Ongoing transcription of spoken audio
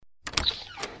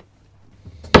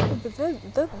But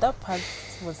that part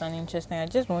was an interesting. I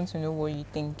just want to know what you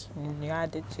think and you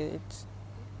added to it.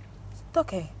 It's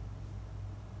okay.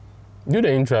 Do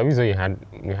the intro. So you had.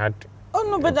 Oh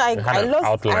no, but I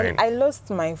outline. I lost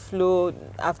my flow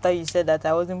after you said that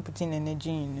I wasn't putting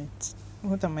energy in it.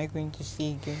 What am I going to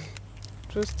say again?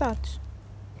 So start.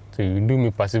 So you do me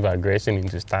passive aggression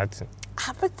into starting.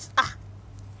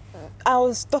 I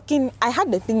was talking. I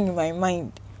had the thing in my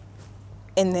mind,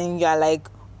 and then you are like,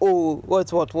 "Oh, what?"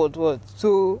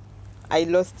 So I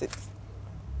lost it.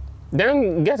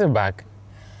 Then get it back.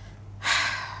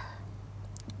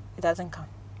 It doesn't come.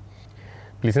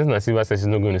 Please, since Nasiba says she's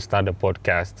not going to start the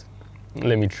podcast,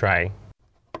 let me try.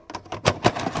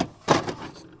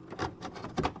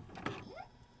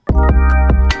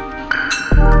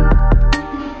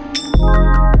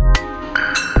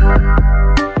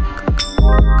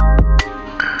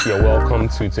 You're welcome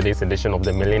to today's edition of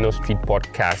the Millennial Street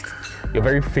Podcast. Your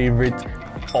very favorite,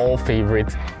 all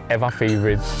favorite,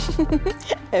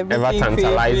 ever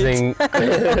tantalizing,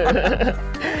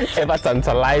 ever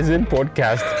tantalizing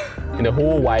podcast in the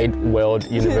whole wide world,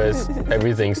 universe,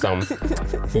 everything.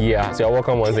 Yeah. So you're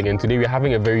welcome once again. Today we're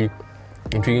having a very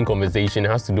intriguing conversation. It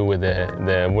has to do with the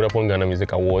Vodafone Ghana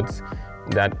Music Awards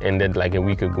that ended like a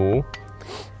week ago,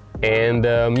 and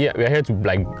we're here to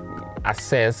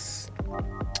assess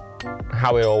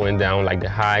how it all went down, like the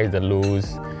highs, the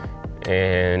lows,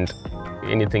 and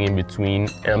anything in between.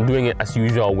 And I'm doing it as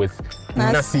usual with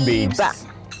Nasi Babes.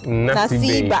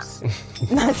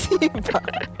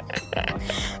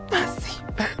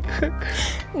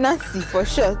 Nasi for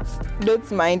short.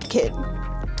 Don't mind kid.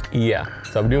 Yeah,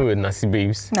 so I'm doing it with Nasi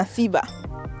Babes. Nasiba.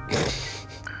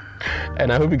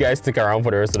 And I hope you guys stick around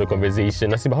for the rest of the conversation.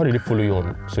 Nasiba, how did they follow you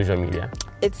on social media?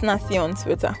 It's Nasi on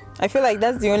Twitter. I feel like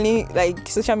that's the only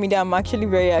social media I'm actually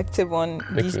very active on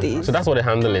these days. So that's what the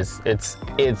handle is. It's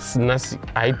Nasi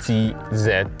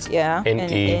ITZ. Yeah.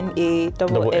 NASSY.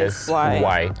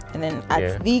 And then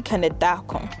at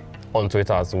VGMA22 on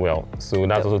Twitter as well. So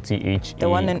that's also TH. The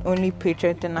one and only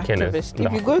patriot and activist.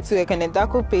 If you go to a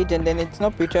KiDi page and then it's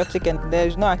not patriotic and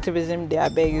there's no activism there, I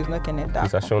beg you, it's not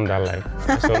KiDi. I've shown that life.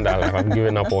 I've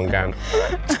given up on Ghana.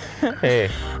 Hey.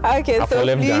 Okay, so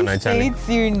please stay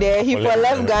tuned there. He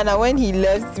left Ghana. When he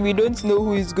left, we don't know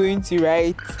who is going to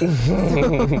write.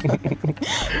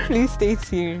 Please stay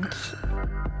tuned.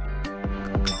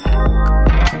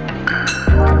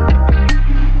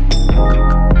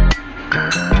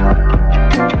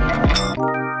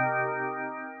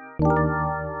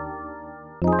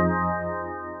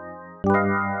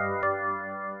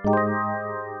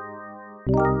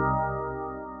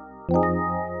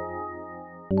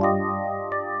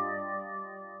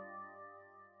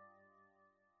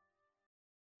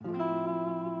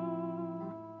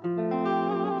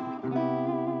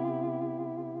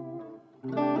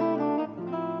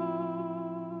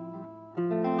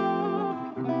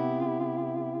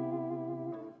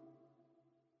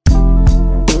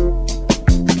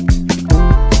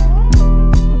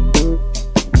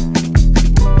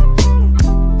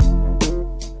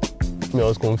 I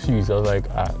was confused. I was like,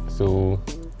 so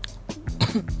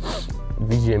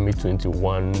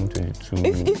VGMA21, 22.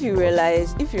 If you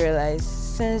realize,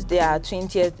 since their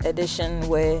 20th edition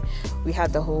where we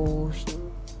had the whole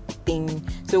thing,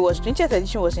 so 20th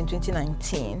edition was in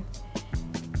 2019,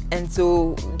 and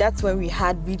so that's when we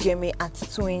had VGMA at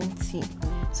 20.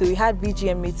 So we had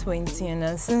VGMA 20, and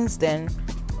then since then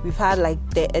we've had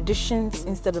the editions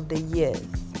instead of the years.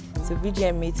 So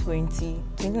VGMA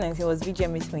 2019 was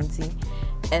VGMA 20,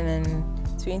 and then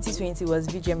 2020 was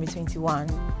VGMA 21,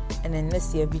 and then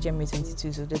this year VGMA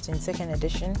 22, so the 22nd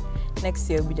edition. Next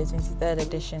year will be the 23rd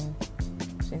edition,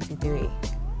 23.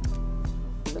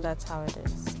 So that's how it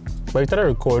is. But you started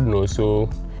recording now, so...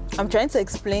 I'm trying to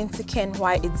explain to Ken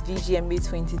why it's VGMA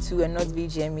 22 and not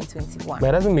VGMA 21. But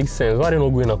it doesn't make sense. Why are they not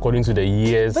going according to the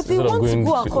years? But they want to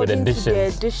go according to the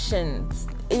editions.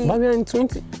 But they're in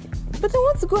 20... But they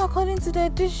want to go according to the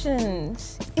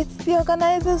editions. It's the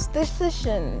organizers'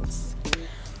 decisions.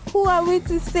 Who are we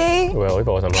to say? Well, if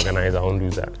I was an organizer, I won't do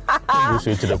that. Go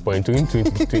straight to the point.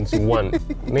 2021.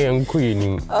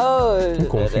 Oh,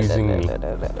 confusing me.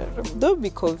 Don't be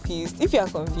confused. If you are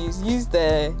confused, use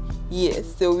the years.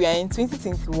 So we are in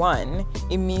 2021.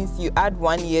 It means you add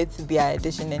 1 year to their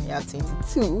edition and you have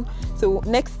 22. So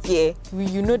next year,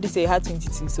 you know this year you had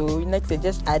 22. So next year,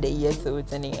 just add a year to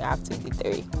it and then you have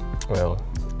 23. Well,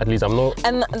 at least I'm not...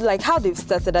 And how they've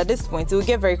started at this point, it will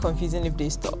get very confusing if they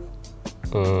stop.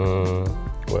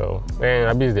 Well,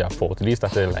 I bet it's their fault. They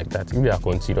started like that. If they are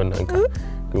considered, it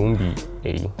won't be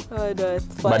a... Oh, no, it's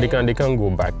fine. But they can go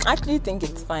back. I actually think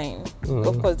it's fine.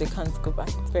 Of course, they can't go back.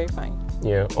 It's very fine.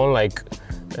 Yeah, unlike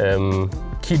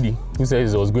KiDi, who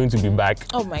says he was going to be back.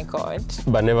 Oh my God.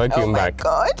 But never came back.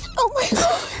 Oh my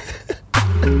God.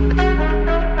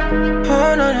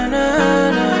 Oh, no, no,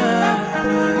 no, no.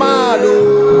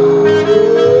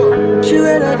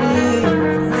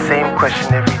 Same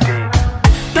question every day.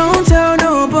 Don't tell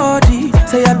nobody.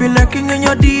 Say I be lurking in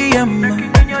your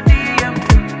DM.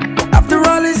 After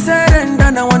all is said and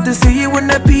done, I want to see you in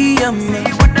the PM.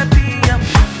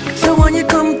 So when you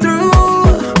come through,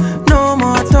 no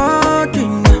more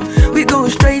talking. We go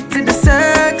straight to the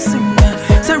sexing.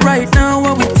 So right now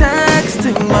while we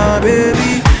texting, my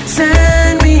baby,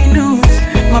 send me news.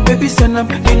 My baby send up,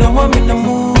 you know I'm in the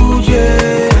mood,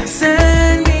 yeah.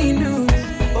 Send me news.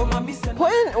 Oh, mommy send up.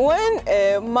 When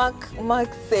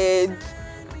Mark said,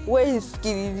 where is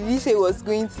KiDi? Did he say he was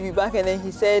going to be back? And then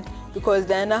he said, because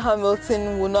Diana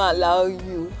Hamilton will not allow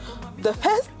you. The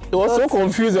first It was so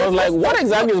confused. I was like, what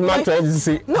exactly is Mark trying to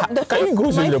say? No, Can you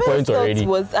go straight to the point already?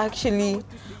 Was actually,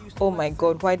 oh my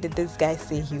God, why did this guy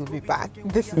say he will be back?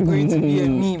 This is going to be a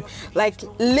meme. Like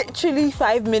literally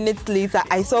 5 minutes later,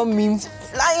 I saw memes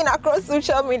flying across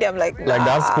social media. I'm like, nah. Like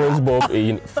that SpongeBob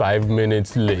in 5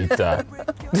 minutes later.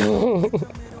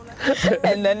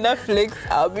 And then Netflix,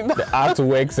 I'll be back. The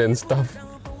artworks and stuff.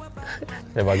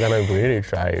 Never gonna go. Really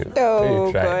try it.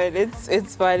 Oh God,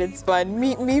 it's fun.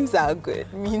 Memes are good.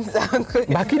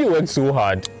 But KiDi worked so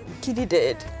hard. KiDi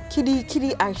did.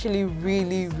 KiDi actually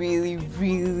really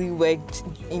worked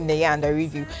in the year under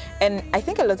review, and I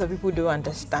think a lot of people don't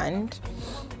understand.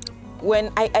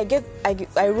 When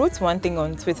I wrote one thing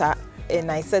on Twitter,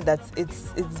 and I said that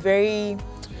it's very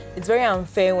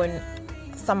unfair when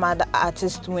some other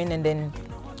artists win, and then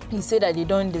you say that you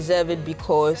don't deserve it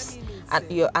because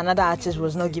another artist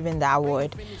was not given the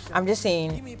award. I'm just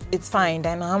saying it's fine.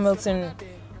 Diana Hamilton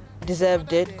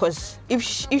deserved it because if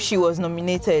she was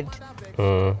nominated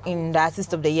in the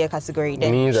Artist of the Year category,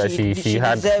 then it means that she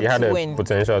had a win.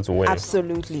 Potential to win.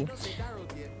 Absolutely.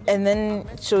 And then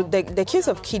so the case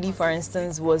of KiDi, for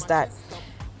instance, was that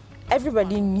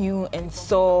everybody knew and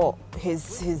saw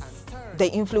the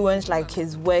influence like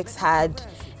his works had,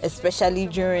 especially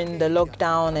during the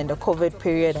lockdown and the COVID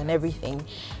period and everything.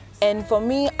 And for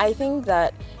me, I think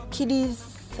that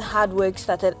KiDi's hard work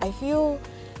started, I feel,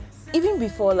 even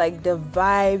before like the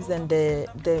vibes and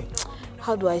the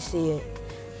how do I say it?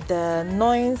 The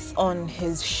noise on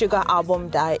his Sugar album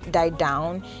died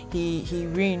down. He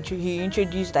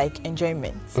introduced like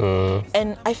Enjoyment,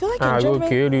 and I feel like Enjoyment. I will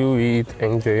kill you with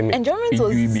Enjoyment. Enjoyment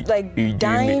was like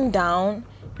dying down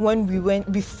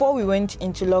before we went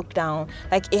into lockdown.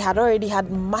 Like it had already had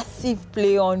massive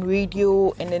play on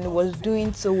radio, and then it was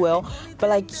doing so well. But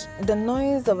like the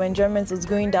noise of Enjoyment was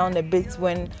going down a bit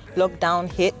when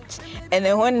lockdown hit, and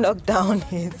then when lockdown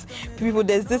hit,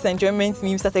 there's this Enjoyment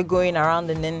meme started going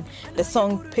around, and then the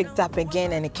song picked up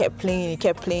again, and it kept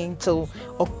playing till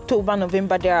October,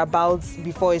 November thereabouts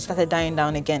before it started dying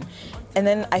down again. And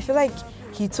then I feel like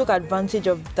he took advantage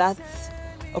of that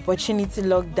opportunity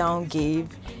lockdown gave,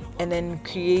 and then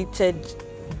created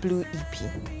Blue EP.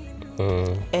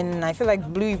 And I feel like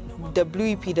the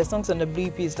Blue EP, the songs on the Blue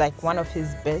EP is like one of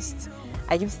his best.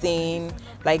 I keep saying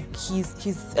like he's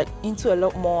into a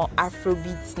lot more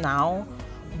Afrobeats now,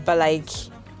 but like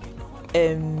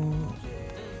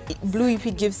Blue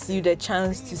EP gives you the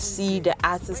chance to see the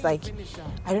artist, like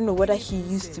I don't know whether he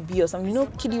used to be or something. You know,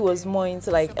 KiDi was more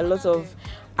into like a lot of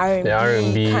R&B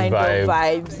kind of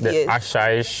vibes, the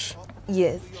Asha-ish.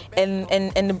 Yes, and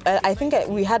I think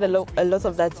we had a lot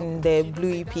of that in the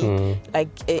Blue EP, like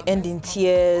End in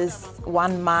Tears,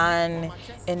 One Man,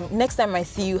 and Next Time I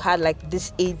See You had like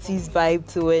this 80s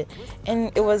vibe to it,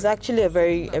 and it was actually a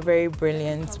very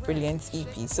brilliant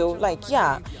EP. So like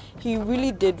yeah, he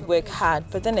really did work hard,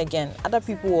 but then again, other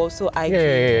people also argue.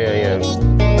 Yeah.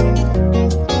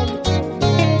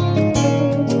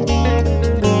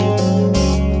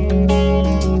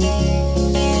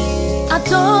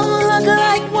 Don't look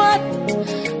like what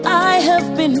I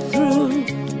have been through.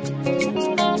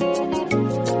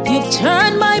 You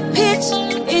turned my pit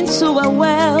into a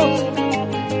well.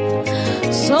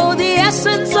 So the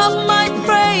essence of my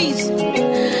praise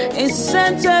is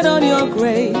centered on your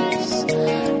grace.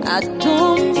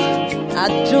 Adum,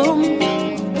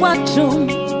 Wadum.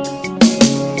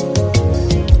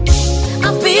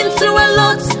 I've been through a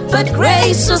lot, but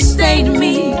grace sustained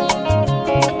me.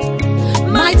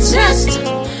 My test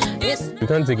is... You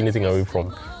can't take anything away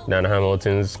from Diana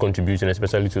Hamilton's contribution,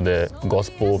 especially to the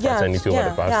gospel fraternity over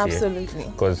the past year. Absolutely.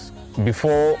 Because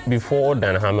before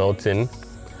Diana Hamilton,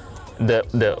 the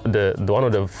one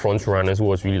of the front runners who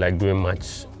was really like doing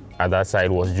much at that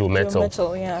side was Joe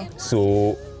Mettle. Yeah.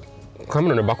 So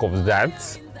coming on the back of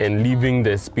that, and leaving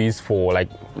the space for like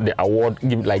the award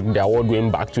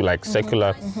going back to like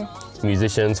secular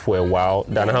musicians for a while.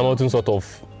 Dana Hamilton sort of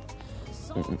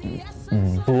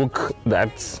broke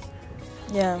that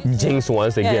jinx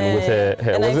once again with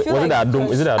her was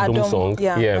it the Adom song?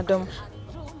 Yeah.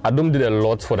 Adom did a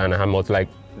lot for Dana Hamilton. Like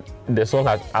the song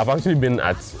I've actually been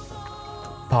at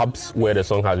pubs where the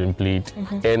song has been played,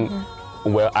 and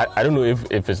well, I don't know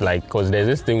if it's like, because there's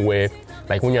this thing where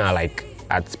like when you're like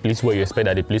at places where you expect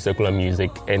that they play secular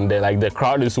music and the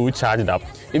crowd is so charged up,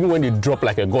 even when they drop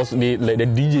like a gospel, the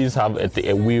DJs have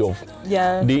a way of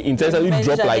they intentionally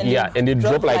drop like and they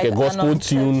drop like a gospel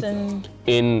tune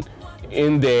in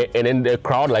there, and then the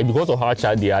crowd, like because of how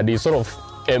charged they are, they sort of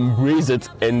embrace it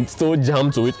and still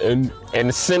jump to it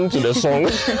and sing to the song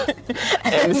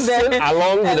and sing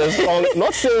along to the song,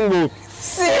 not sing though,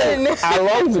 sing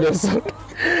along to the song,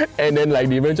 and then like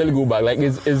they eventually go back. Like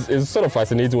it's sort of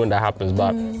fascinating when that happens.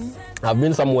 But I've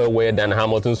been somewhere where Dan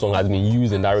Hamilton's song has been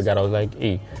used in that regard. I was like,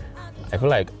 hey, I feel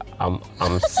like I'm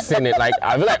singing it. Like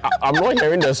I feel like I'm not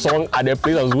hearing the song at the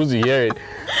place I'm supposed to hear it.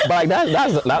 But like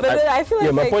that's but then I feel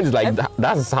like my point is like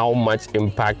that's how much of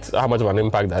an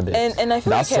impact that and I feel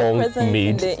that like her song presence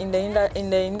made in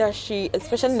the industry,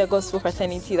 especially in the gospel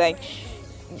fraternity, like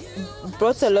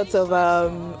brought a lot of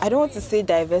I don't want to say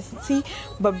diversity,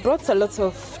 but brought a lot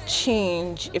of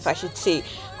change, if I should say,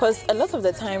 because a lot of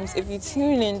the times if you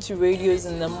tune into radios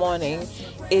in the morning,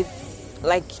 it's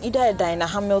like either a Dana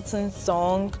Hamilton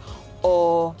song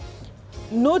or,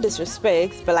 no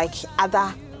disrespect, but like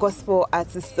other gospel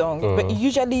artist songs. But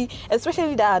usually,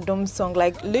 especially the Adom song,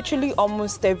 like literally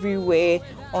almost everywhere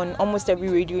on almost every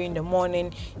radio in the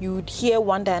morning, you would hear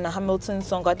one Dana Hamilton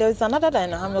song, or there's another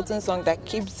Dana Hamilton song that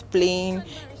keeps playing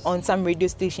on some radio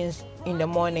stations in the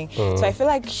morning. So I feel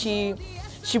like she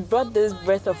brought this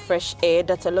breath of fresh air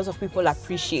that a lot of people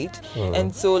appreciate.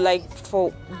 And so like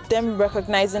for them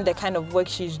recognizing the kind of work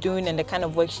she's doing and the kind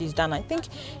of work she's done, I think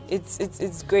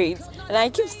it's great. And I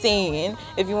keep saying,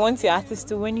 if you want your artist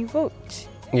to win, you vote.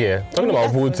 Yeah, talking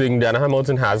about voting, Dana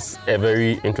Hamilton has a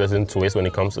very interesting twist when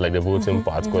it comes to like the voting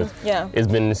part, because it's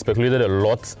been speculated a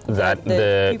lot that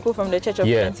the people from the Church of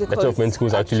Pentecost, the Church of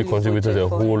Pentecost actually contributed a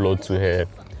whole lot to her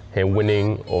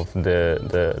winning of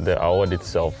the award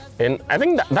itself. And I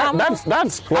think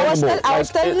that's plausible. I was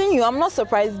telling you, I'm not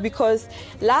surprised, because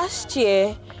last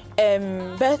year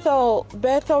Bethel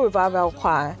Revival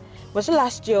Choir, was it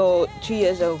last year or 2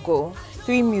 years ago,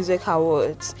 3 music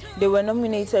awards. They were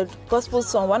nominated gospel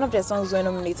song. One of their songs were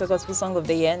nominated gospel song of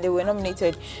the year, and they were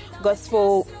nominated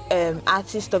gospel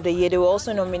artist of the year. They were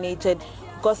also nominated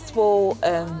gospel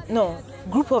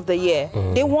group of the year.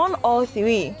 They won all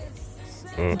 3.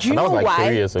 Do you know that was like why?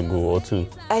 3 years ago or 2.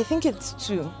 I think it's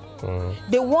 2.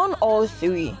 They won all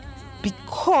 3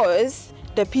 because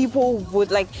the people would,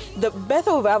 like, the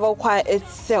Bethel Revival Choir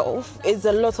itself is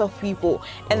a lot of people,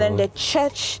 and then the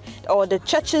church or the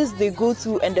churches they go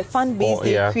to and the fan base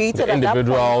they created the at that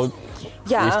point.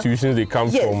 Institutions they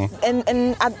come from.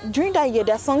 And during that year,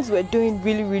 their songs were doing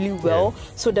really, really well.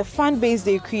 So the fan base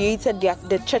they created,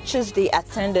 the churches they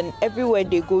attend, and everywhere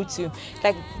they go to,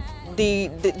 like,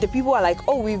 the people are like,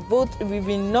 oh, we've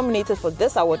been nominated for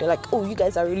this award. They're like, oh, you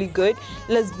guys are really good.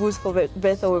 Let's boost for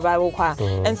Bethel Revival Choir.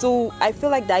 And so I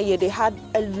feel like that year they had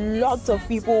a lot of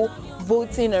people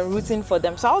voting and rooting for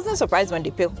them. So I wasn't surprised when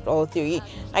they picked all 3.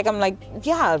 Like, I'm like,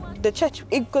 yeah, the church,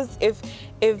 because if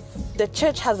the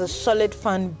church has a solid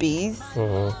fan base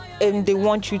and they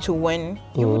want you to win,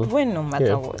 you would win no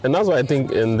matter what. And that's why I think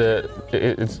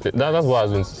that's what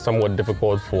has been somewhat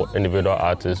difficult for individual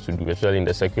artists to do, especially in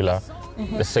the secular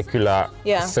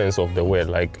sense of the word.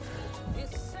 Like,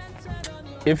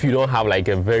 if you don't have like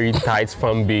a very tight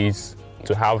fan base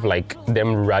to have like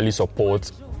them rally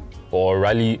support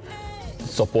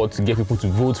to get people to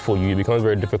vote for you, it becomes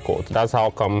very difficult. That's how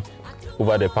come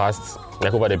over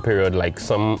the period, like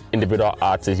some individual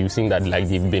artists, you've seen that like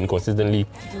they've been consistently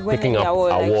picking up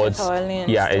awards. Like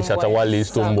Shatawale,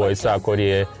 Stonebwoy,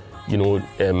 Sarkodie,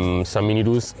 Samini,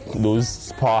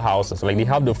 those powerhouses. Like, they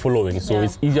have the following, so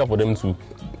it's easier for them to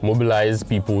mobilize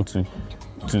people to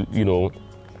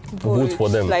vote for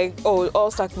them. Like,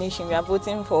 All Stark Nation, we are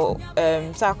voting for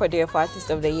Sarkodie for Artist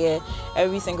of the Year.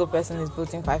 Every single person is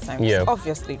voting 5 times.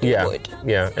 Obviously they would.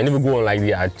 And if you go on like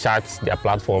their chats, their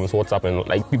platforms, WhatsApp, and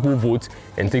like people vote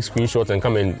and take screenshots and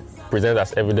come and present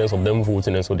as evidence of them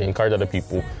voting, and so they encourage other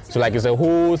people. So like, it's a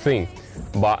whole thing.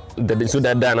 But so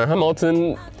that Dana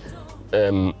Hamilton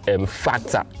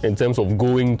factor in terms of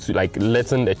going to like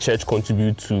letting the church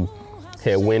contribute to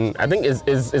her win, I think is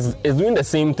doing the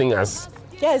same thing as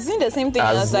Yeah, it's doing the same thing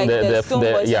as like the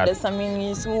Stonebwoys and the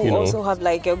Saminis who also have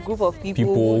like a group of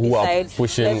people who decide,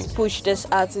 let's push this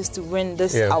artist to win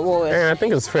this award. And I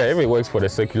think it's fair. If it works for the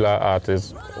secular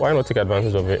artist, why not take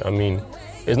advantage of it? I mean,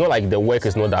 it's not like the work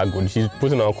is not that good. She's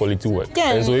putting out quality work.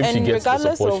 Yeah, and so if she gets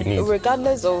the support she needs.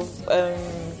 Regardless of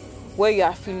where you're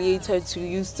affiliated to,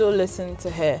 you still listen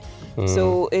to her.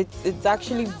 So it's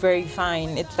actually very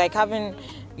fine. It's like having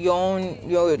your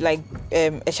like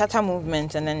a shatter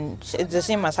movement, and then it's the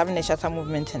same as having a shatter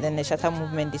movement, and then the shatter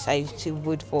movement decides to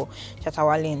vote for Shatta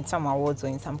Wale in some awards or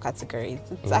in some categories.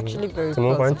 It's actually very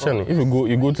plausible. If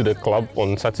you go to the club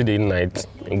on Saturday night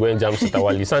and go and jam Shatta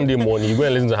Wale, Sunday morning you go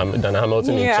and listen to Dana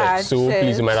Hamilton in church. So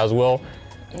please, you might as well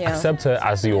accept her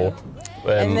as your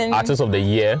artist of the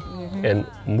year and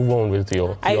move on with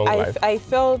your young life. I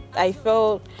felt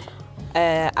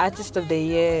artist of the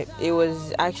year, it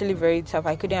was actually very tough.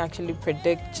 I couldn't actually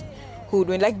predict who would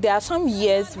win. Like, there are some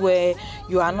years where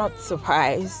you are not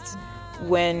surprised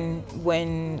when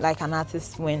like an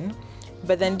artist win,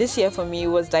 but then this year for me it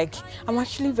was like I'm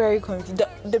actually very confused.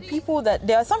 The people that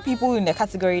there are some people in the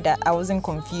category that I wasn't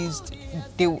confused.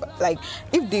 They like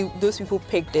if those people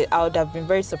picked it, I would have been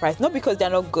very surprised. Not because they're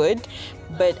not good,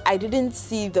 but I didn't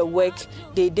see the work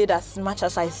they did as much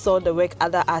as I saw the work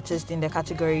other artists in the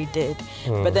category did.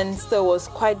 But then still it was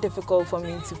quite difficult for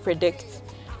me to predict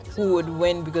who would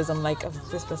win because I'm like, oh,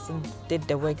 this person did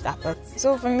the work that much.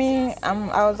 So for me,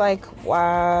 I was like,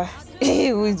 wow,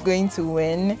 who is going to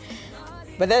win?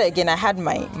 But then again, I had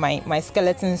my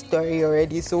skeleton story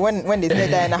already. So when they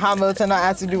said Diana Hamilton, I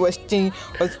had to do was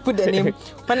put the name.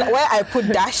 Where I put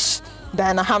dash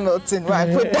Diana Hamilton, where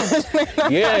I put dash.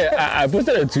 Yeah, I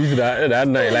posted a tweet that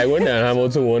night. Like when Diana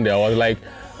Hamilton won there, I was like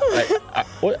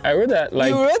I read that like...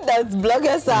 You read that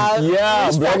bloggers are... Yeah,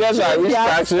 bloggers are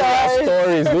restructuring their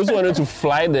stories. Those who wanted to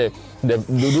fly those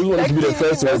wanted to be the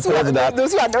first to report that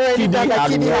those who had already done that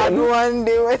KiDi had won.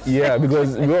 They were... Yeah,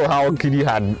 because you know how KiDi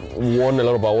had won a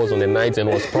lot of awards on the night and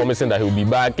was promising that he'll be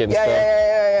back and stuff.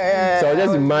 Yeah. So I was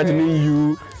just imagining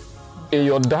you in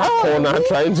your dark corner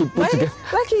trying to put together...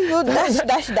 Lucky you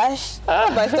dash.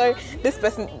 My story, this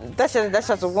person, that's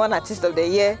just one artist of the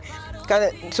year.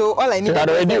 So all I needed... You had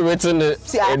already written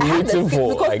it and waiting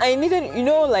for... Because I needed,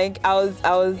 like I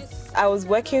was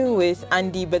working with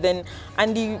Andy, but then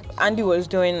Andy was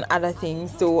doing other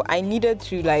things. So I needed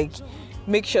to like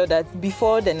make sure that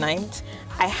before the night,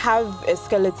 I have a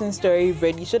skeleton story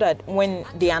ready so that when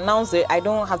they announce it, I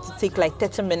don't have to take like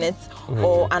 30 minutes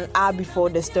or an hour before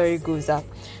the story goes up.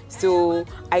 So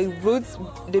I wrote,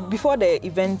 before the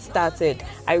event started,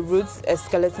 I wrote a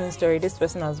skeleton story. This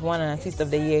person has won an artist of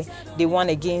the year. They won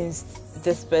against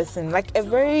this person. Like a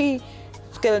very...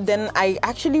 Then I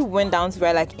actually went down to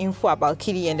write like info about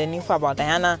KiDi and then info about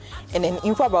Diana and then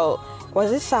info about,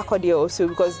 was it Sarkodie also?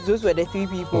 Because those were the three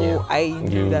people I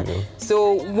knew that.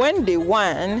 So when they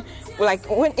won, like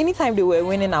anytime they were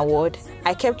winning award,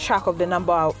 I kept track of the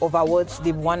number of awards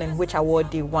they won and which award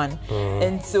they won.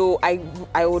 And so I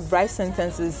would write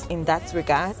sentences in that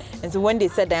regard. And so when they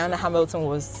said Diana Hamilton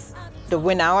was the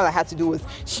winner, all I had to do was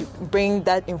bring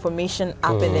that information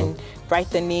up and then write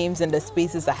the names and the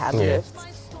spaces I had left.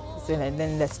 So and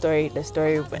then the story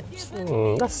went.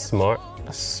 That's smart.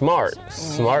 Smart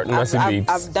Nasty Babes.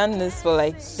 I've done this for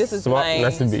like this is my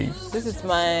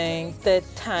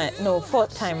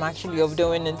fourth time actually of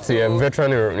doing it. So you're a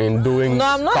veteran in doing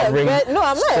I'm not covering I'm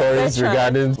not stories a veteran.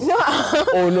 regarding no.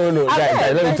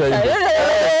 Guys, let me tell you this.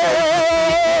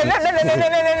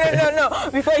 No.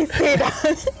 Before you say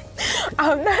that,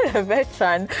 I'm not a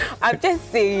veteran. I'm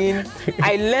just saying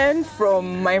I learned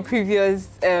from my previous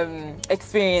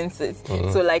experiences.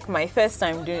 So like my first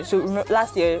time doing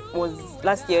last year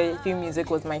film music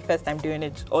was my first time doing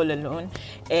it all alone,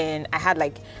 and I had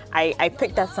like I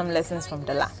picked up some lessons from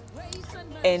the lab.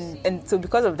 And so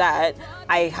because of that,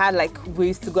 I had like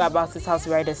ways to go about it, how to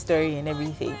write a story and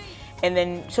everything. And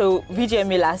then so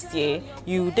VGMA last year,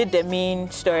 you did the main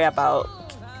story about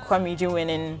Kwame Eugene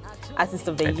winning Artist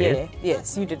of the Year.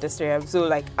 Yes, you did the story. So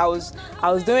like I was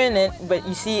doing it, but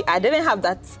you see, I didn't have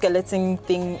that skeleton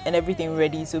thing and everything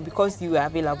ready. So because you were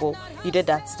available, you did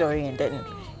that story and then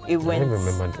it went. I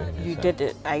remember doing this. You did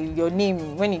it. Your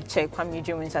name, when you check Kwame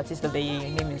Eugene wins Artist of the Year,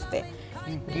 your name is there.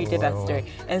 You did that story.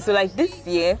 And so like this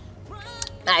year,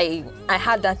 I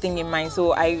had that thing in mind.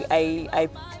 So I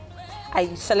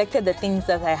selected the things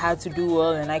that I had to do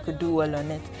well and I could do well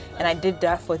on it. And I did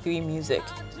that for 3 Music.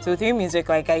 So 3 Music,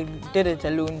 like I did it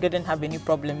alone, didn't have any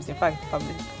problems. In fact,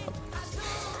 published.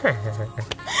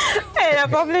 And I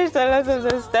published a lot of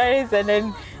the stories, and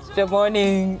then the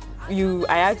morning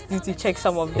I asked you to check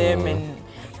some of them, and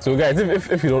So guys,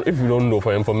 if you don't know,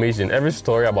 for information, every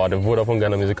story about the Vodafone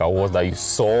Ghana Music Awards that you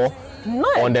saw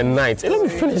on the night, let me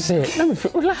finish it.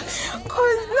 Relax.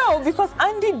 Because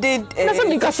Andy did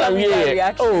social media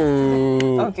reaction.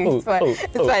 Okay, Oh, it's fine.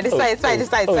 It's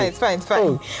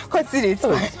fine. Continue, it's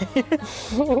fine.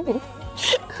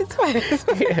 It's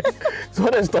fine. Yeah. So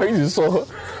the stories you saw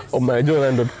on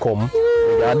myjoyland.com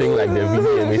regarding like the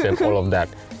VGMAs and all of that,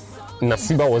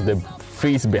 Nasiba was the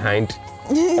face behind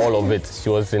all of it. She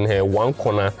was in her one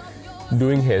corner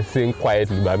doing her thing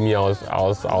quietly, but me, I was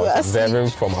observing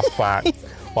from afar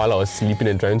while I was sleeping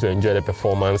and trying to enjoy the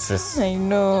performances. I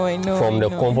know. From the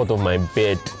comfort of my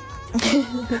bed.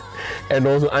 And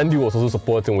also Andy was also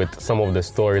supporting with some of the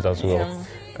stories as well. Yeah.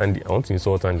 And I want to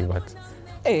insult Andy, but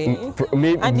Hey,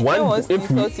 maybe Andy one if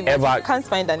we ever can't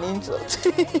find an insult.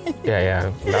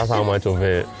 yeah, that's how much of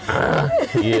it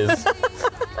he is.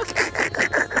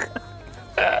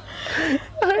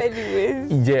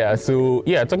 Anyways. Yeah, so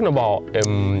talking about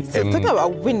talking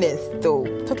about winners though.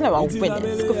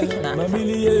 Kofi Kinata.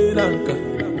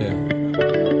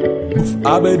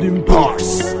 Abedin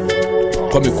Pass.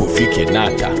 Come Kofi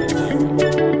Kinata.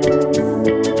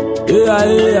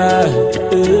 Yeah.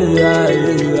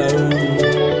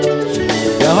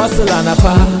 The hustle and a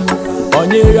pa. On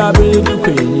your ability to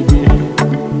queen.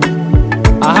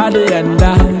 I had the end.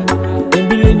 And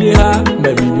be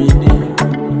maybe.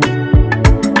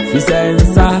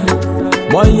 Fisensa,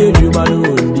 one year you man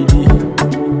won't didi.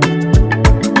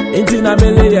 Intina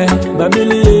million,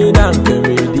 and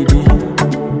didi.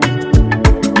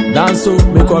 Danso,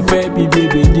 make a baby,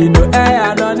 dino,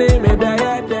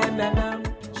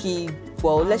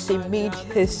 let's say made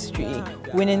history,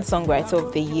 winning Songwriter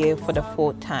of the Year for the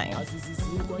 4th time.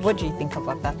 What do you think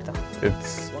about that though?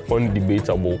 It's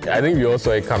undebatable. I think we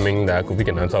also are coming that Kofi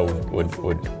Kinata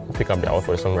would pick up the award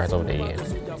for Songwriter of the Year.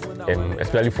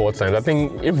 Especially 4 times. I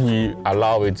think if we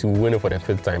allow it to win it for the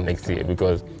 5th time next year,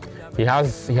 because he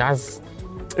has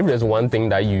if there's one thing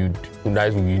that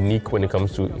is unique when it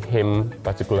comes to him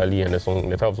particularly and the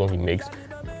type of song he makes,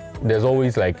 there's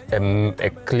always like a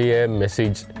clear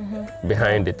message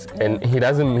behind it, and he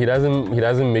doesn't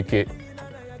make it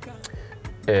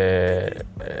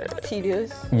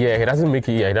tedious. Yeah, he doesn't make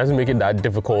it that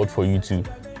difficult for you to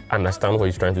understand what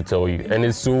he's trying to tell you, and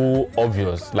it's so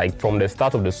obvious. Like from the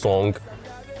start of the song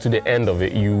to the end of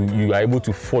it, you are able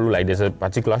to follow. Like there's a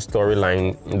particular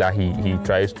storyline that he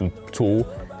tries to tell,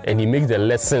 and he makes the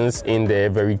lessons in there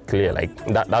very clear. Like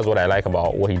that's what I like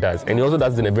about what he does, and he also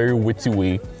does it in a very witty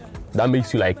way that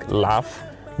makes you like laugh,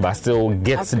 but still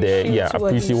gets there. Yeah,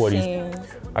 appreciate what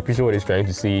he's trying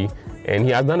to say, and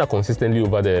he has done that consistently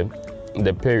over the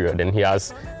period, and he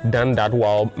has done that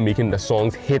while making the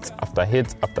songs hit after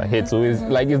hit after hit. So it's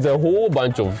like it's a whole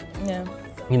bunch of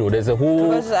there's a whole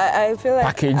because I feel like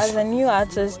package. As a new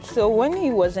artist, so when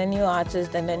he was a new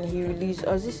artist and then he released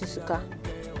Ozzy Sisuka,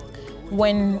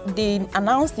 when they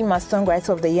announced him as Songwriter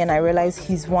of the Year and I realized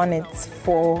he's won it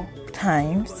 4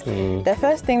 times, the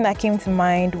first thing that came to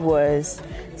mind was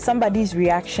somebody's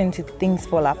reaction to Things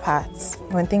Fall Apart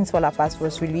when Things Fall Apart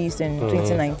was released in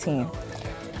 2019.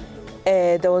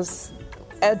 There was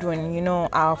Edwin,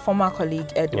 our former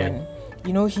colleague Edwin.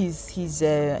 He's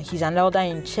an elder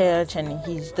in church and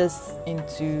he's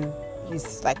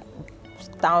like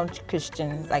staunch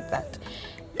Christian like that.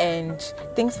 And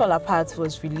Things Fall Apart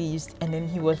was released, and then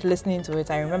he was listening to it.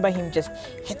 I remember him just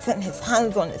hitting his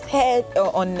hands on his head,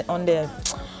 on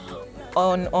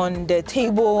the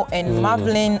table, and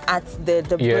marveling at the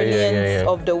brilliance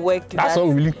of the work. That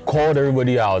song really called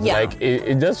everybody out. Yeah. Like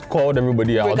it just called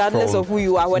everybody out. Regardless of who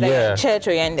you are, whether you're in church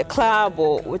or you're in the club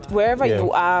or wherever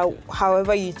you are,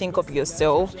 however you think of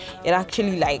yourself, it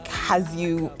actually like has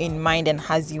you in mind and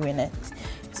has you in it.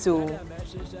 So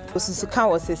Osusuka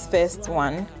was his first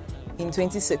one in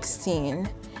 2016,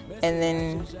 and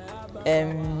then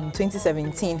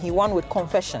 2017 he won with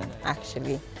Confession,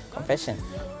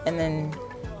 and then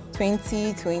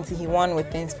 2020 he won with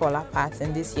Things Fall Apart,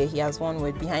 and this year he has won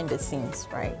with Behind the Scenes,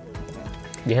 right?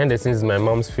 Behind the Scenes is my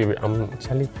mom's favorite. My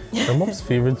mom's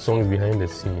favorite song is Behind the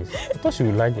Scenes. I thought she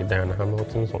would like the Diana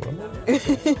Hamilton song.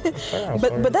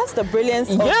 But that's the brilliance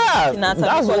of Kinata.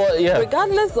 That's what. Yeah.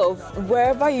 Regardless of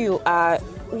wherever you are,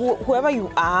 whoever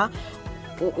you are,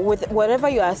 with whatever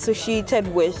you are associated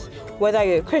with, whether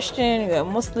you're a Christian, you're a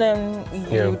Muslim,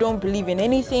 you don't believe in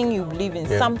anything, you believe in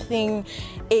something,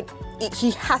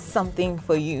 he has something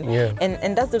for you. Yeah.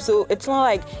 And that's so it's not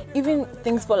like even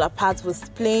Things Fall Apart was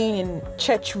playing in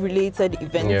church related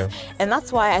events. And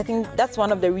that's why I think that's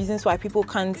one of the reasons why people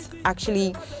can't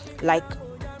actually like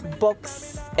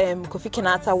box Kofi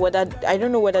Kinata, whether I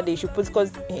don't know whether they should put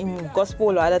because in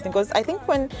gospel or other thing. Because I think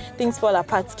when Things Fall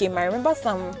Apart came, I remember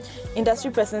some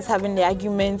industry persons having the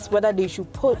arguments whether they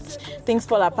should put Things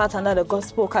Fall Apart under the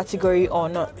gospel category or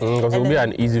not. Because it would be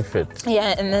an easy fit.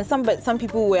 Yeah, and then some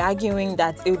people were arguing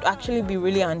that it would actually be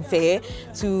really unfair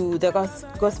to the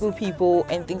gospel people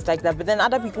and things like that. But then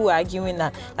other people were arguing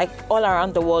that, like, all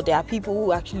around the world, there are people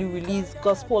who actually release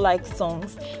gospel-like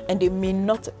songs and they may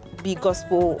not be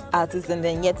gospel artists, and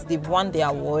then yet they've won the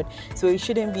award. So it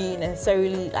shouldn't be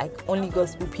necessarily like only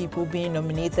gospel people being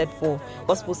nominated for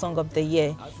Gospel Song of the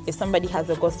Year if somebody has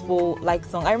a gospel-like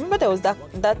song. I remember there was that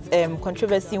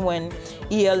controversy when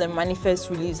EL and Manifest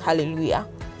released Hallelujah,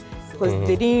 because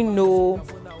they didn't know,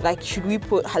 like, should we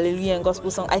put Hallelujah and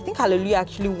gospel song? I think Hallelujah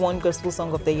actually won Gospel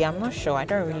Song of the Year. I'm not sure. I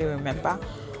don't really remember.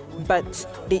 But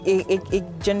it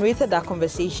generated that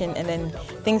conversation, and then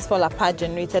Things Fall Apart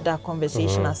generated that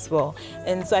conversation as well.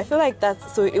 And so I feel like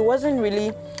so it wasn't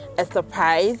really a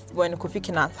surprise when Kofi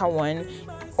Kinata won,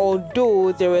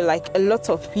 although there were like a lot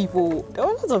of people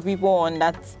on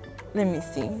that. Let me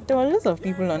see. There were lots of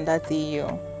people on that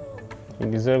AU. He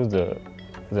deserves the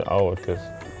award because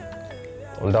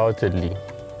undoubtedly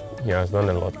he has done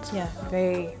a lot. Yeah,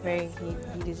 very, very.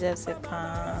 He deserves it.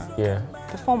 Yeah.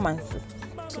 Performances.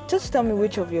 So just tell me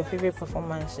which of your favorite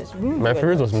performances. My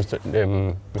favorite was Mr.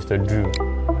 Drew.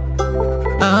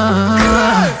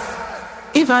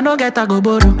 If I no get, I go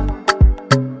borrow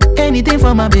anything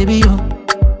for my baby, yo.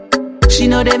 She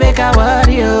know they make her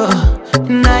worry, yo.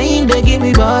 Now they give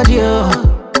me body, yo.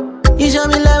 You show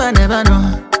me love, I never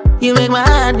know. You make my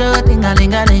heart go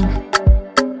ting-a-ling-a-ling.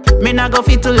 Me not go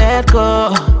fit to let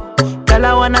go. Girl,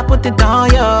 I wanna put it on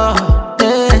you.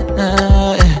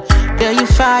 Girl, you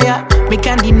fire, me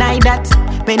can't deny that.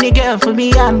 Penny girl for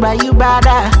me and by you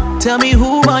brother. Tell me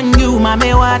who on you,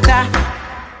 mommy water.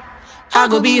 I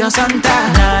go be your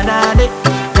Santa. Na na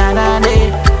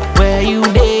de. Where you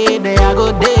day, there I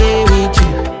go day with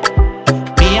you.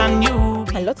 Me and you.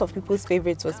 A lot of people's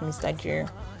favorites was Mr. Drew.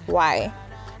 Why?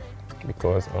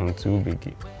 Because I'm too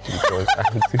big. Because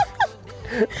I'm too.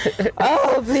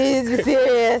 Oh, please be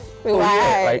serious.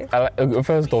 Why?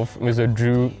 First off, Mr.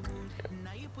 Drew,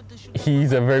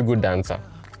 he's a very good dancer.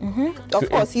 Of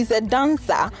course, he's a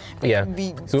dancer. Yeah.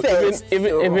 So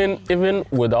even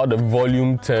without the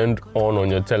volume turned on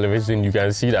your television, you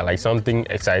can see that like something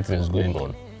exciting is going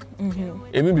on.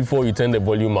 Even before you turn the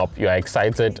volume up, you are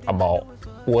excited about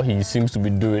what he seems to be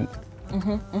doing.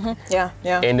 Yeah.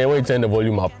 And then when you turn the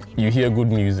volume up, you hear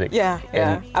good music. Yeah,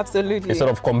 absolutely. It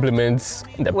sort of complements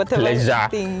the pleasure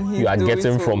you are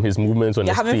getting from his movements on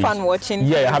the stage. You're having fun watching.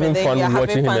 Yeah, you're having fun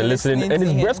watching him and listening. And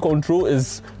his breath control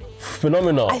is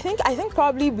phenomenal. I think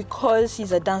probably because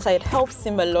he's a dancer, it helps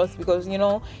him a lot because, you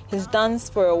know, he's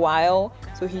danced for a while,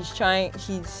 so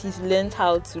he's learned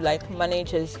how to like manage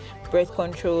his breath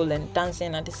control and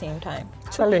dancing at the same time.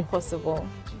 It's really possible.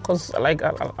 Because I like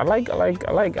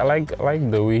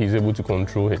the way he's able to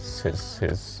control his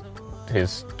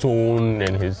tone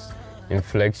and his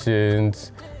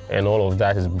inflections and all of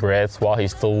that, his breath, while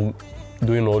he's still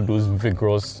doing all those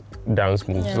vigorous dance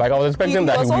moves. Yeah. Like I was expecting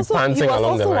that he would be panting along the line. He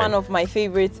was also one of my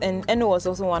favorites, and Eno was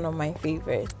also one of my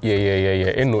favorites. Yeah.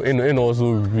 Eno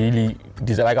also really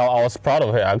like I was proud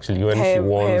of her actually when she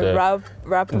won her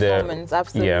rap performance.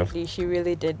 Absolutely, she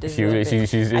really did. It's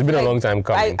been a long time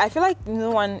coming. I feel like no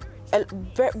one.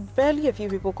 Barely a few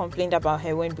people complained about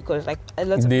her win because like a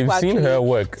lot of they've people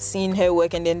seen her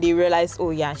work, and then they realized,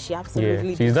 oh yeah, she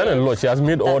absolutely. Yeah, she's done a lot. She has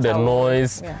made all the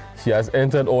noise. Yeah. She has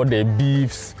entered all the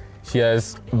beefs. She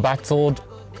has battled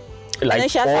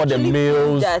like all the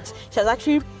males. She has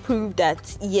actually proved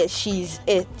that yes, she's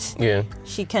it. Yeah,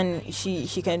 she can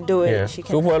do it. Yeah.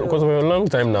 Because for a long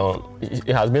time now,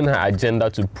 it has been her agenda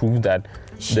to prove that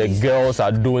the girls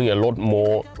are doing a lot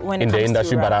more in the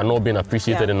industry, but are not being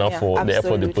appreciated enough for the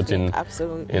effort they put in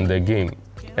the game.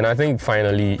 And I think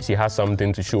finally she has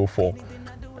something to show for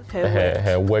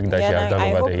her work that she has done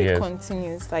over the years. I hope it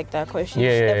continues like that because she's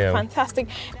fantastic.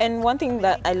 And one thing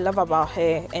that I love about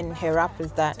her and her rap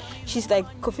is that she's like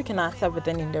Kofi Kinata, but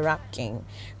then in the rap game.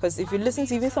 Because if you listen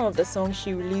to even some of the songs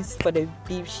she released for the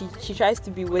beef, she tries to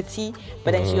be witty,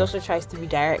 but then she also tries to be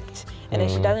direct. And then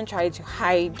she doesn't try to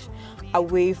hide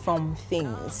away from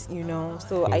things, you know.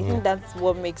 So I think that's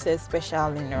what makes her special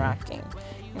in the rap game.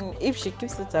 If she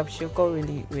keeps it up, she'll go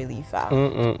really, really far.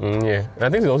 Yeah, and I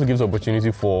think it also gives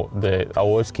opportunity for the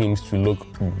award schemes to look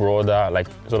broader, like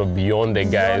sort of beyond the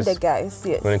guys.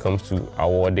 Yes. When it comes to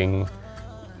awarding,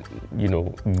 you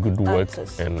know, good work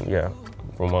and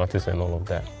from artists and all of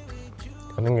that.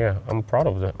 I think, yeah, I'm proud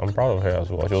of that. I'm proud of her as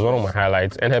well. She was one of my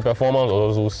highlights, and her performance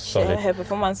was also solid. Her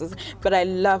performance was, but I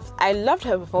loved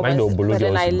her performance. Like the Obolo but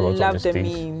then girls I she brought on loved the the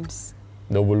stage. memes.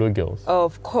 The Obolo girls.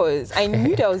 Of course, I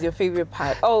knew that was your favorite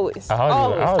part. Always,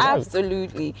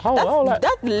 absolutely.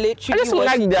 That literally. I just was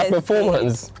like their the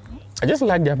performance. I just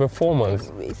like their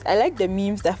performance. essence. I like the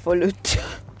memes that followed.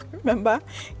 Remember,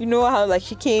 you know how like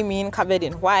she came in covered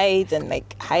in white and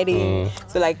like hiding.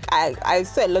 So like I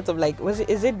saw a lot of like,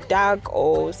 is it dark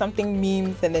or something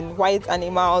memes, and then white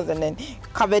animals, and then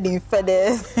covered in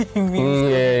feathers.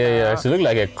 Yeah. She looked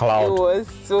like a cloud. It was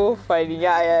so funny.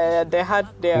 Yeah. They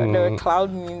were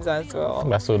cloud memes as well.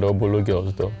 That's so the Obolo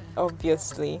girls though.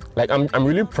 Obviously. Like I'm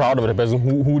really proud of the person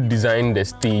who designed the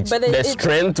stage, the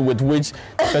strength with which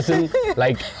person,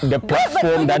 like the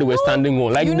platform that we were standing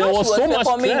on. Like there was so much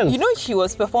strength. You know she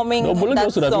was performing the Obolo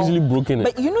girls would have easily broken it.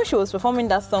 But you know she was performing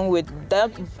that song with that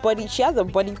body. She has a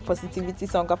body positivity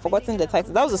song. I've forgotten the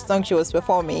title. That was the song she was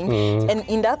performing. And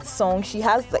in that song she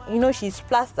has, like, you know, she's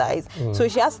plus size. So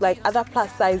she has like other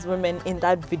plus size women in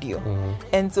that video.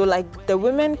 And so like the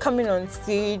women coming on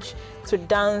stage to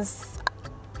dance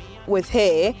with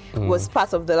her was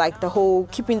part of the whole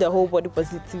keeping the whole body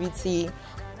positivity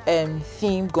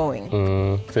theme going.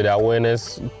 So the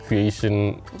awareness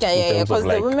creation. Yeah. Because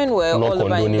the women were not all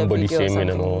over in the body video shaming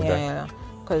and all that. Yeah.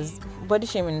 Because body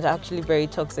shaming is actually very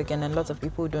toxic, and a lot of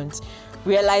people don't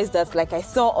realize that. Like I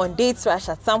saw on Date Trash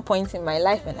at some point in my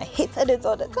life, and I hated it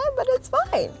all the time, but it's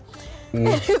fine.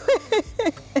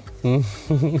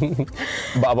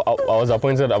 But I was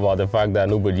appointed about the fact that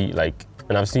nobody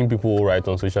and I've seen people write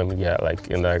on social media like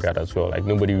in that regard as well. Like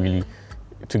nobody really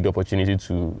took the opportunity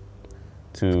to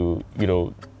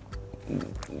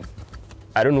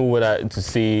I don't know whether to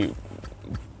say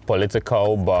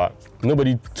political, but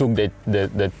nobody took the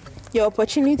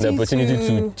opportunity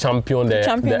to champion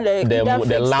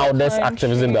the loudest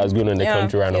activism that's going on in the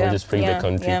country right now, which is Free the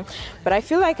Country. Yeah. But I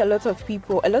feel like a lot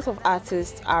of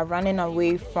artists are running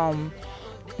away from,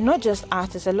 not just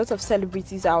artists, a lot of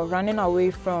celebrities are running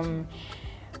away from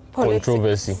politics.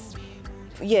 Controversy.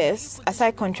 Yes,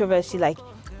 aside controversy, like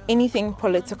anything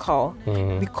political,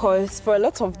 because for a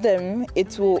lot of them,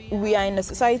 we are in a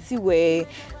society where,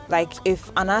 like, if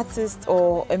an artist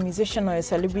or a musician or a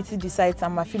celebrity decides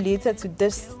I'm affiliated to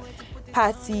this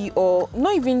party, or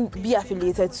not even be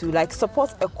affiliated to, like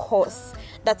support a cause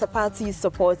that a party is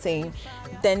supporting,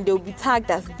 then they'll be tagged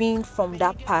as being from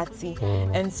that party.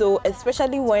 And so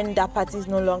especially when that party is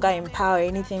no longer in power or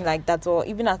anything like that, or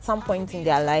even at some point in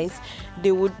their lives,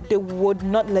 they would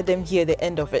not let them hear the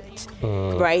end of it.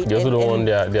 Right? They also don't want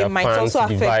their fans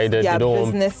divided. Their they don't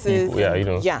businesses. Want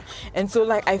people, Yeah. And so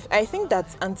like I think that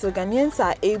until Ghanaians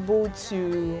are able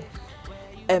to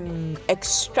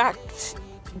extract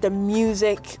the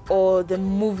music or the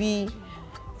movie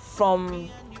from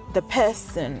the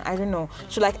person, I don't know.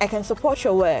 So like I can support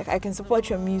your work, I can support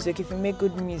your music. If you make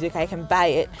good music, I can buy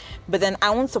it. But then I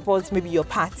won't support maybe your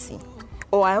party,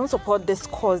 or I won't support this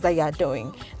cause that you are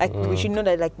doing. Like we should know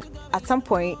that like at some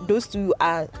point those two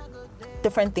are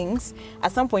different things.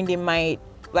 At some point they might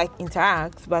like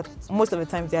interact, but most of the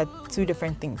time they are two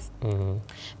different things.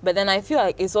 But then I feel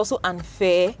like it's also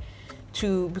unfair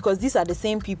because these are the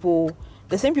same people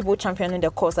championing the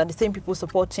cause are the same people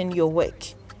supporting your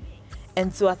work.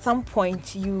 And so at some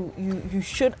point you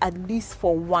should at least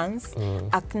for once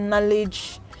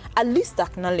acknowledge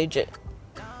it.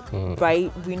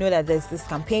 Right? We know that there's this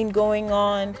campaign going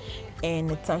on,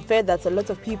 and it's unfair that a lot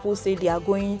of people say they are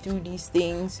going through these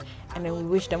things, and then we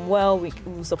wish them well, we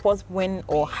support when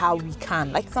or how we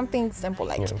can, like something simple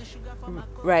like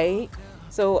right?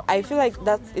 So I feel like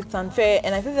it's unfair,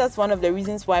 and I think that's one of the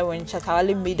reasons why when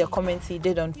Chatawale made the comments he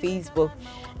did on Facebook,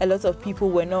 a lot of people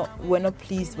were not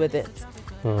pleased with it,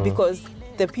 because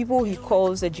the people he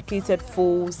calls educated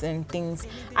fools and things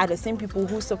are the same people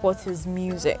who support his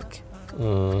music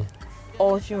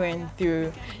all through and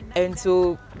through. And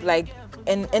so like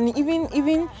and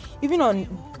even on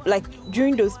like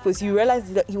during those posts, you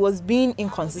realize that he was being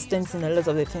inconsistent in a lot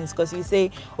of the things, because you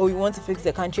say, oh, you want to fix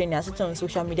the country, and you're sitting on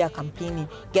social media campaigning,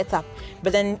 get up.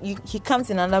 But then he comes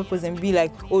in another post and be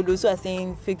like, oh, those who are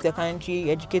saying fix the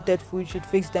country, educated food should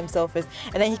fix themselves first.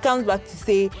 And then he comes back to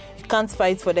say you can't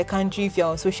fight for the country if you're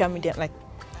on social media.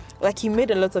 Like he made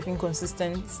a lot of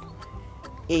inconsistent.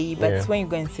 But when you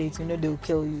go and say it, they'll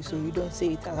kill you. So you don't say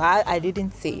it. I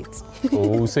didn't say it.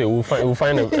 We'll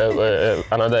find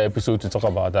another episode to talk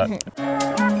about that.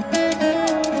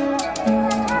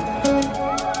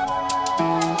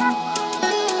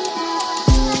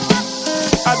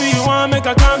 I be you want make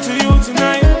I come to you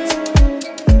tonight.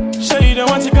 Show you the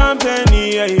want to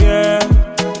company, I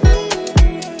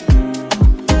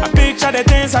picture the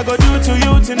things I go do to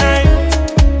you tonight.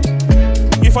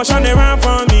 You for sure they run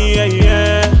for me, yeah,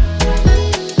 yeah.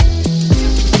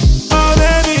 Oh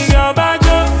baby girl, back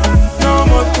up. No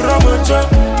more trouble,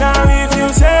 now if you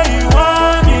say you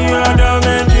want me, you're the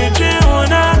man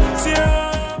to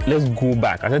Let's go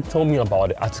back. I said, tell me about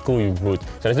the article you wrote.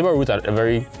 So I wrote a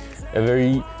very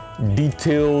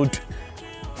detailed,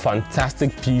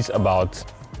 fantastic piece about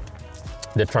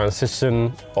the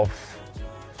transition of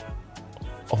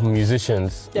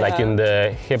musicians, like in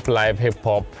the hip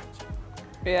hop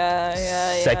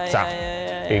sector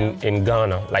in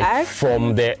Ghana, like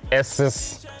from the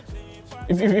SS.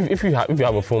 If you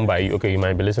have a phone by you, okay, you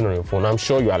might be listening on your phone. I'm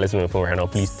sure you are listening on your phone right now.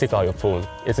 Please take out your phone.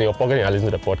 It's in your pocket and you are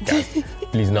listening to the podcast.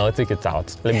 Please now take it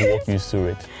out. Let me walk you through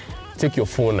it. Take your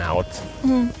phone out.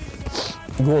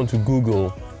 Go onto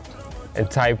Google and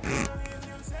type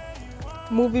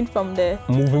moving from the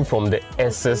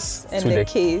SS and to the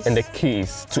Ks and the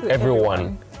Ks to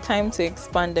everyone. Time to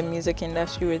expand the music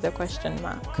industry with a question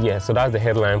mark. Yeah, so that's the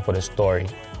headline for the story.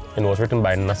 And it was written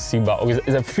by Nasiba.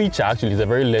 It's a feature actually. It's a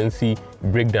very lengthy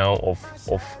breakdown of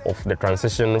the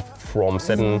transition from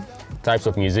certain types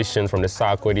of musicians, from the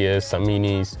Sarkodie,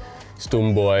 Saminis,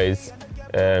 Stoneboys,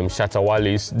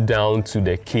 Shatawalis, down to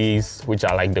the Ks, which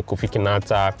are like the Kofi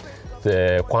Kinata,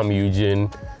 the Kwame Eugene,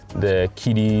 the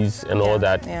KiDis and all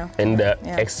that, and the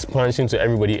expansion to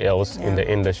everybody else in the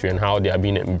industry and how they are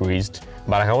being embraced.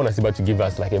 But I want Nasiba to give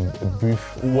us like a brief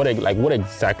what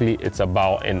exactly it's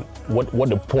about and what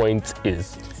the point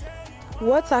is.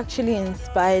 What actually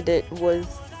inspired it was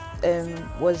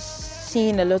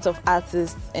seeing a lot of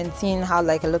artists and seeing how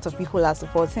like a lot of people are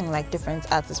supporting like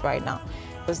different artists right now.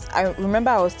 Because I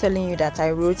remember I was telling you that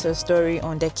I wrote a story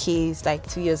on the Ks like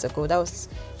 2 years ago. That was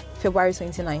February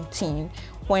 2019,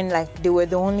 when like they were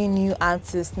the only new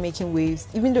artists making waves,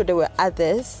 even though there were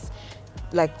others,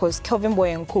 like because Kelvin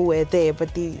Boy and Co were there,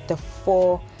 but the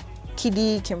four,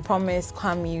 KiDi, Kim Promise,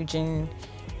 Kwame Eugene,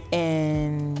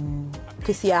 and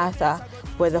Kwesi Arthur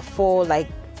were the four like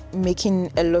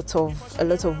making a lot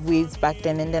of waves back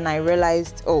then. And then I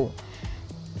realized, oh,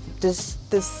 this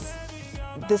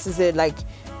is it. Like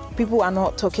people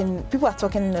are talking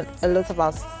a lot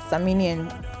about Samini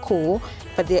and Co,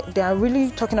 but they are really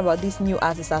talking about these new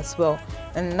artists as well.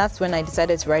 And that's when I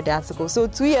decided to write the article. So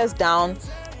 2 years down,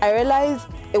 I realized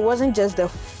it wasn't just the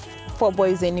four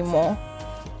boys anymore.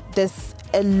 There's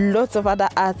a lot of other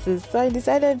artists. So I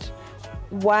decided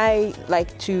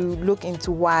to look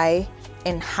into why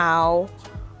and how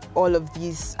all of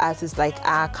these artists like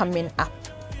are coming up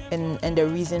and the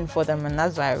reason for them, and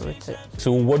that's why I wrote it.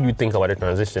 So what do you think about the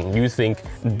transition? Do you think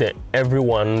that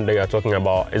everyone that you're talking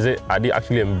about, are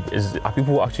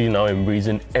people actually now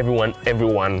embracing everyone,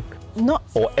 not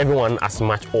or everyone as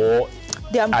much, or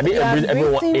are they embracing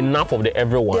everyone enough of the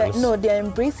everyone's? They're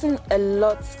embracing a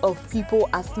lot of people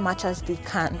as much as they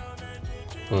can,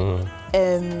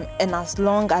 and as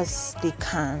long as they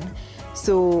can.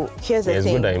 So here's the thing.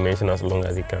 It's good that you mention as long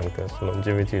as you can, because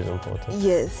longevity is important.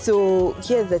 Yes. So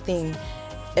here's the thing.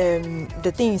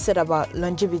 The thing you said about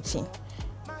longevity.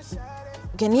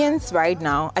 Ghanaians right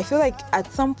now, I feel like at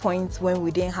some point when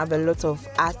we didn't have a lot of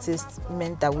artists,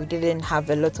 meant that we didn't have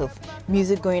a lot of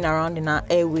music going around in our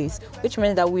airways, which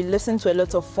meant that we listened to a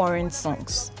lot of foreign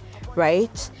songs,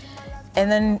 right?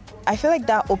 And then I feel like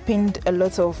that opened a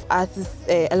lot of artists,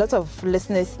 a lot of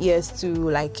listeners' ears to,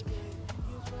 like,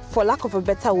 for lack of a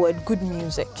better word, good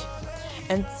music.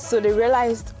 And so they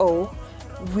realized, oh,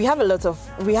 we have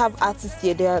artists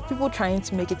here. There are people trying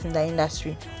to make it in the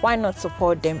industry. Why not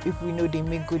support them if we know they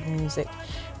make good music?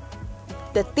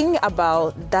 The thing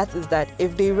about that is that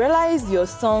if they realize your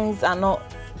songs are not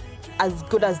as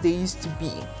good as they used to be,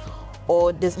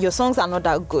 or your songs are not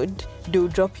that good, they'll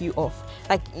drop you off.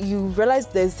 Like, you realize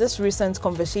there's this recent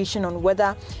conversation on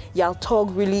whether Yaw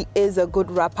Tog really is a good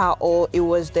rapper, or it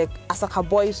was the Asaka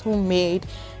Boys who made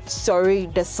Sorry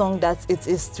the song that it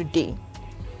is today.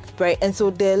 Right? And so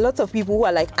there are lots of people who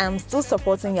are like, I'm still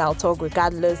supporting Yaw Tog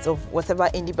regardless of whatever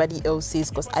anybody else says,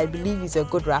 because I believe he's a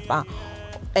good rapper.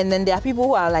 And then there are people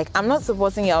who are like, I'm not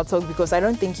supporting Yaw Tog because I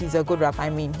don't think he's a good rapper.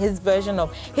 I mean, his version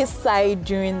of his side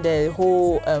during the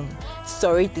whole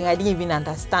Sorry thing, I didn't even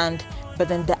understand. But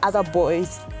then the other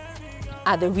boys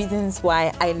are the reasons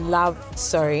why I love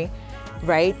Sorry,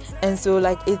 right? And so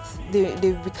like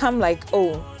they've become like,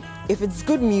 oh, if it's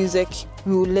good music,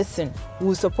 we will listen, we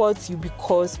will support you,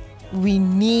 because we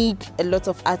need a lot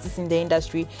of artists in the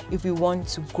industry if we want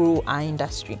to grow our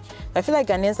industry. I feel like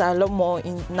Ghanaians are a lot more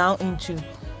now into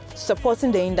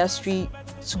supporting the industry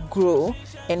to grow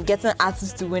and getting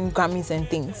artists to win Grammys and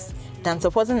things than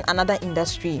supporting another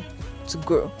industry to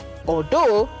grow.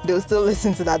 Although they'll still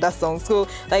listen to the other songs. So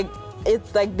like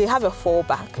it's like they have a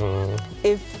fallback.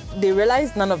 If they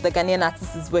realize none of the Ghanaian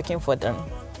artists is working for them,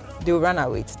 they'll run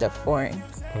away to the foreign.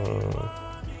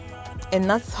 And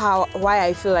that's why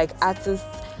I feel like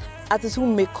artists who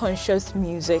make conscious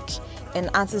music and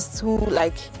artists who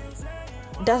like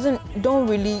don't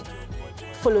really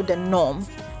follow the norm,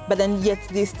 but then yet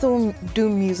they still do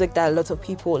music that a lot of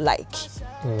people like,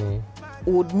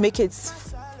 would make it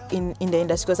in the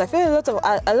industry. Because I feel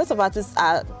a lot of artists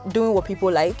are doing what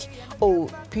people like.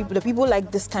 The people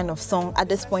like this kind of song at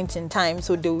this point in time,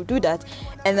 so they will do that.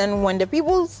 And then when the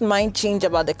people's mind change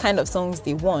about the kind of songs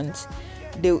they want,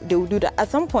 they will do that. At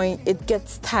some point, it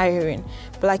gets tiring.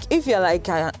 But like if you're like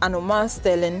an Omar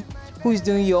Sterling, who's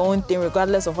doing your own thing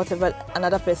regardless of whatever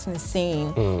another person is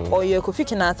saying, or you're Kofi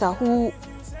Kinata, who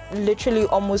literally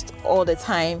almost all the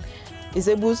time is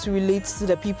able to relate to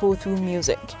the people through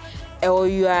music, or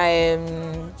you are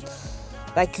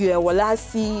like you are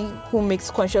Walasi, who makes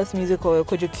conscious music, or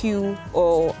Kojo Q,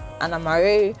 or Anna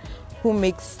Marie, who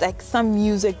makes like some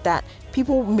music that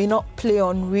people may not play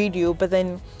on radio, but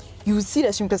then you see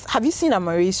the stream. Because have you seen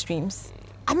Amare's streams?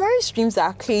 Amare's streams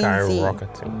are crazy.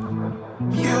 Skyrocketing.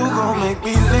 You gon' make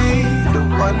me leave the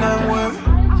one I'm with.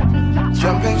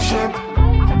 Jumping ship,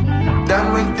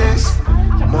 done with this.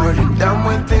 More than done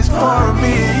with this. Pour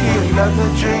me another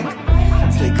drink.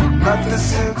 Take another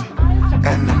sip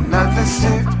and another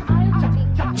sip.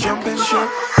 Jumping ship.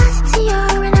 See you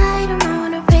and I don't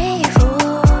wanna pay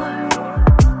for.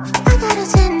 I got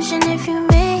attention if you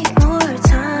make more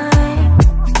time.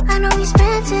 I know we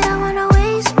spent it, I wanna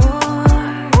waste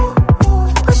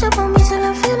more. Push up on me till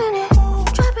I'm feeling it.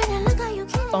 Drop it and look how you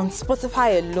kill it. On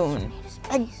Spotify alone,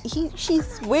 like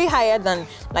she's way higher than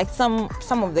like some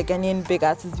of the Ghanaian big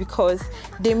artists, because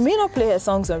they may not play her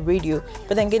songs on radio,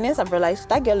 but then Ghanaians have realized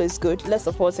that girl is good, let's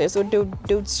support her. So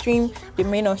they'll stream. They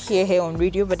may not hear her on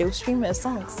radio, but they'll stream her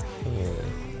songs.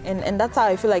 And that's how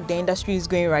I feel like the industry is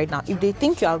going right now. If they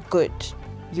think you are good,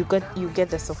 you get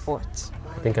the support.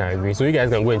 I think I agree. So you guys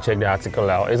can go and check the article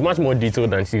out. It's much more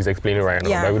detailed than she's explaining right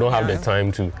now, but we don't have the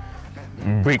time to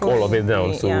break all of it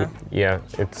down. So yeah,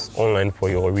 it's online for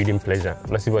your reading pleasure.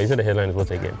 Nasiba, you said the headline is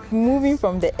what again? Moving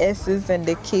from the S's and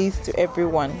the K's to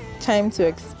everyone. Time to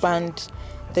expand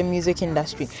the music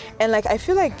industry. And like I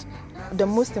feel like the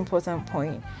most important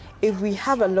point, if we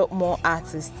have a lot more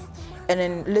artists and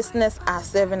then listeners are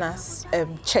serving us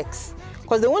checks,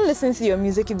 because they won't listen to your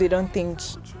music if they don't think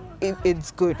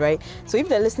it's good, right? So if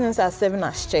the listeners are serving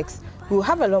us checks, we'll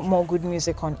have a lot more good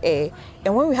music on air.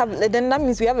 And when we have, then that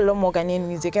means we have a lot more Ghanaian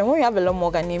music. And when we have a lot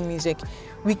more Ghanaian music,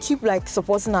 we keep like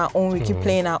supporting our own, we keep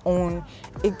playing our own.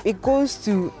 It goes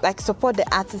to like support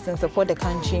the artists and support the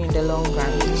country in the long run.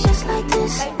 It's just like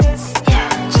this.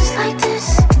 Yeah, just like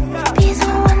this. Be the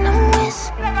one I'm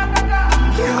with.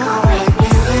 You gon' make me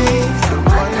leave the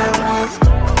one I'm with.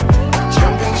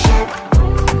 Jumping ship,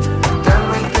 done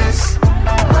with this.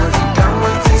 Well, you done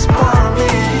with this. Pour me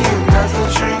another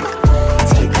drink.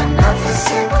 Take another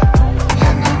sip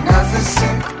and another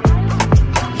sip.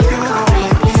 You gon'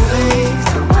 make me leave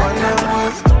the one I'm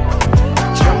with.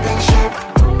 Jumping ship,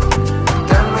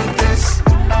 done with this.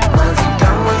 Well, you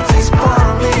done with this. Pour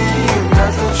me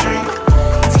another drink.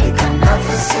 Take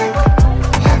another sip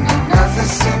and another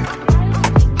sip.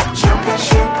 Jumping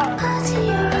ship. Party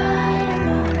you're right, I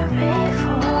don't wanna pay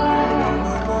for.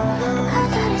 I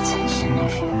got attention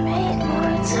if you make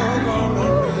more time.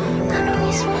 I know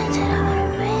we spent it, I wanna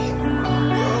make more.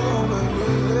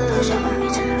 Push up on me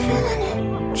till I'm feeling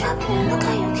it. Drop it and look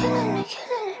how you killing it,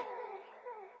 killing it.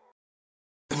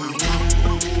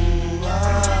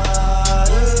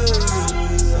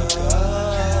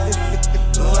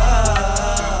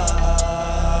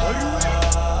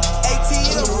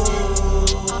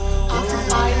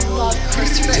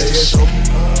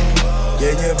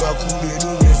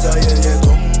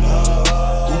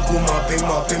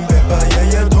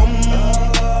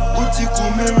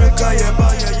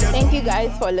 Thank you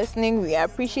guys for listening. We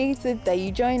appreciate it that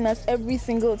you join us every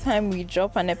single time we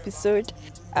drop an episode.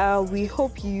 We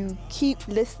hope you keep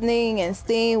listening and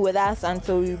staying with us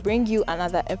until we bring you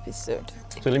another episode.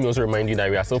 So let me also remind you that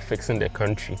we are still fixing the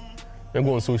country. Don't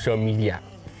go on social media.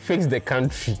 Fix the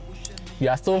country. We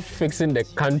are still fixing the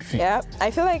country. Yeah, I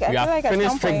feel like at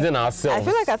some point, fixing ourselves. I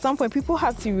feel like at some point people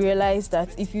have to realize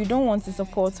that if you don't want to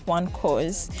support one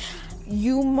cause,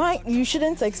 you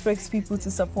shouldn't expect people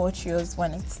to support yours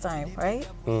when it's time, right?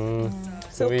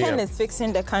 So Ken is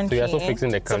fixing the country. So you're still fixing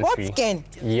the country. Support Ken.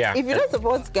 Yeah. If you don't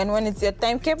support Ken when it's your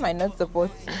time, Ken might not support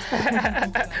you.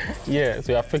 Yeah,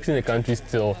 so you're fixing the country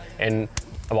still, and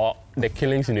about the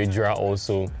killings in Nigeria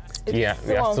also. It's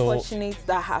so unfortunate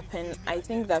that happened. I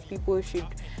think that people should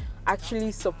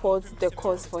actually support the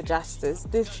cause for justice.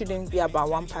 This shouldn't be about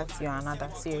one party or another,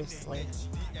 seriously.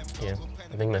 Yeah,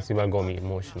 I think Nasiba got me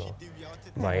emotional.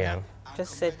 But yeah.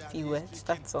 Just said few words,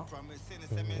 that's all.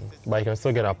 But you can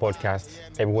still get our podcast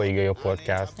everywhere you get your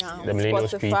podcast. Yeah. The Millennial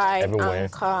Street, Spotify, everywhere.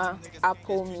 Anchor,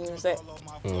 Apple Music,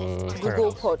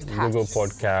 Google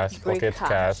Podcasts, Pocket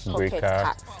Cast,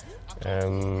 Breaker.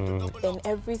 In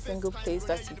every single place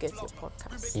that you get your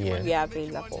podcast, we are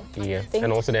available. Yeah,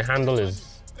 and also the handle is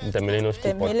the Millennial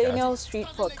Street The Podcast. Millennial Street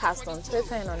Podcast on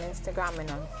Twitter and on Instagram and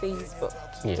on Facebook.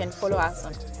 You Yeah, can follow us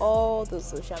on all those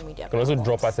social media. You can also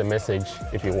drop us a message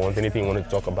if you want anything you want to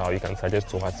talk about. You can suggest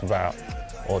to us via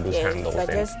all those handles.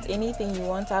 Suggest anything you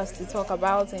want us to talk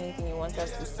about, anything you want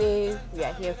us to say. We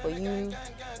are here for you.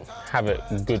 Have a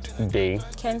good day.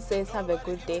 Ken says, have a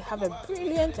good day. Have a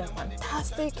brilliant and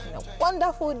fantastic and a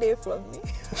wonderful day from me.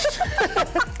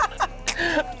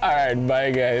 All right,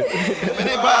 bye guys.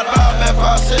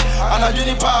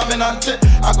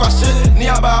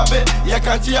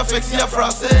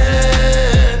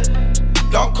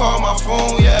 Don't call my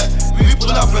phone, yeah. We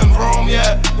pull up in Rome,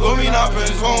 yeah. Going up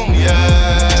in home,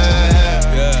 yeah.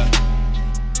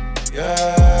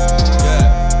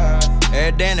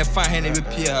 Then if I had a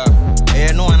peer,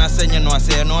 no one I say, no, I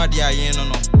say, no idea,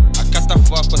 no. I cut a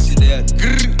fuck was there.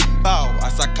 Bow,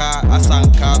 Asaka,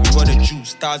 Asanka, we got the juice,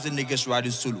 stars and niggas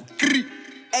riding solo.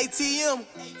 ATM.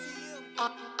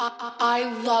 I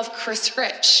love Chris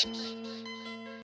Rich.